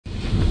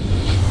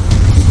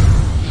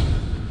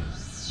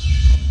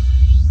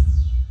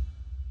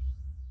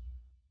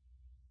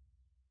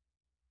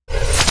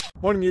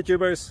Morning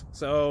YouTubers.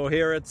 So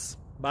here it's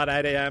about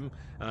 8 a.m.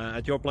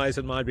 At your place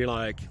it might be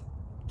like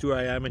 2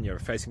 a.m. and you're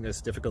facing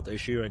this difficult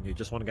issue and you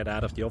just want to get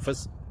out of the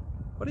office.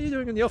 What are you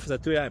doing in the office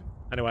at 2 a.m.?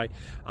 Anyway,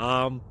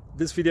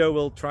 this video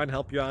will try and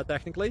help you out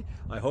technically.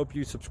 I hope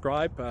you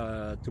subscribe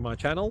to my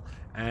channel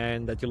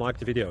and that you like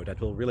the video.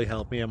 That will really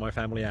help me and my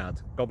family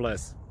out. God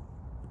bless.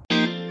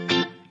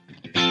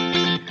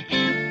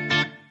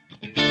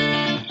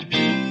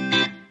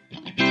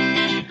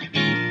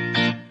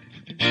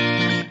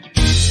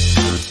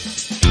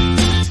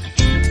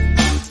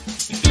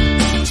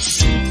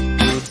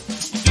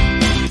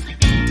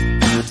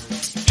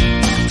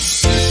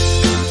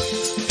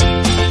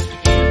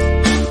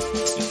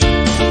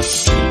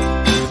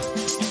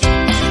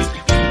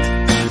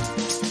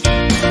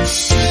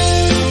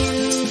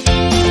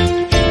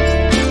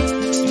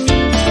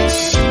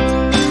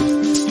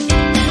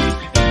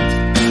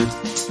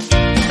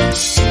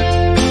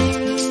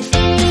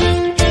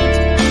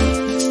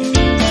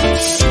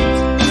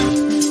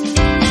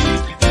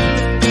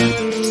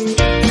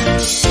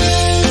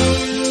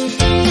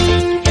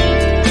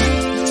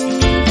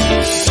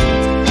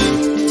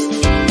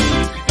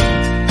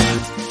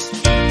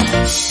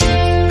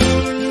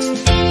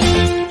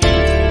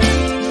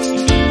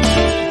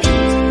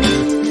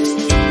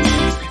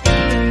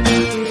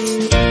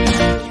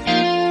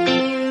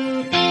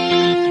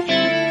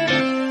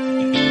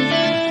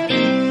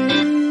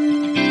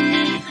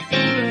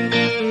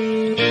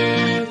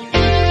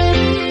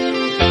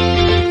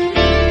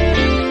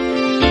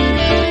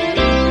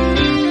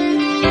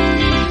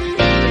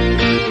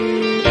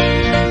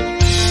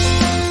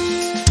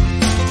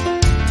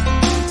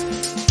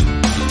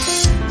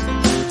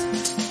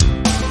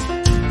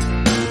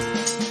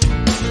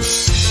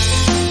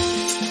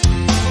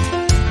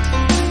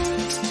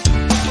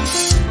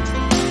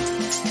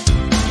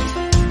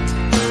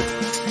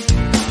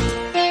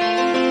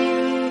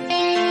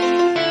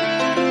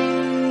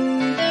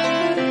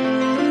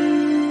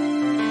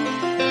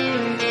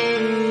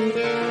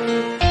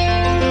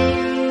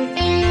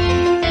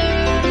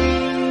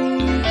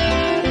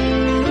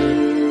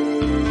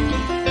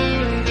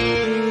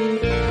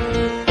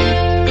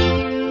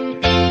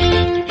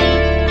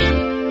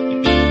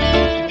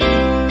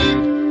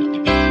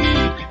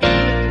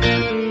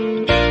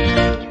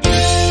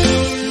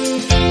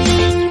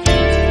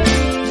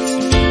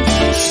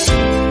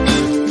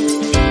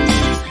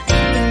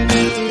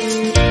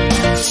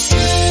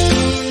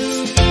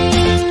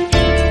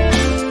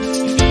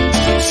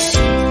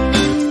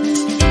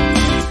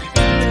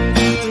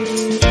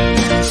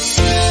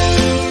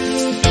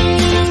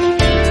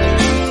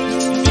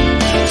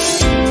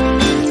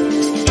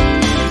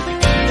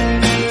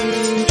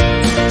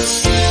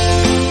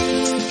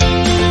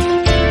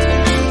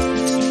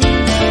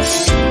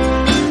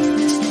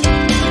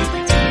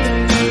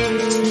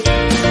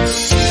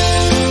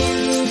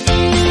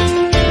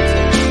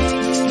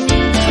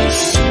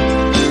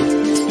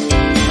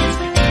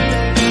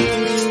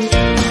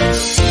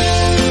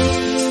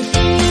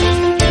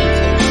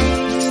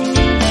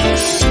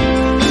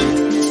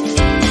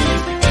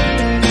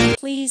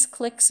 Please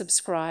click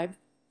subscribe.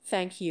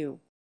 Thank you.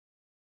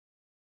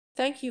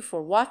 Thank you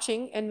for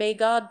watching and may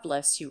God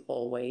bless you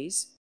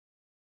always.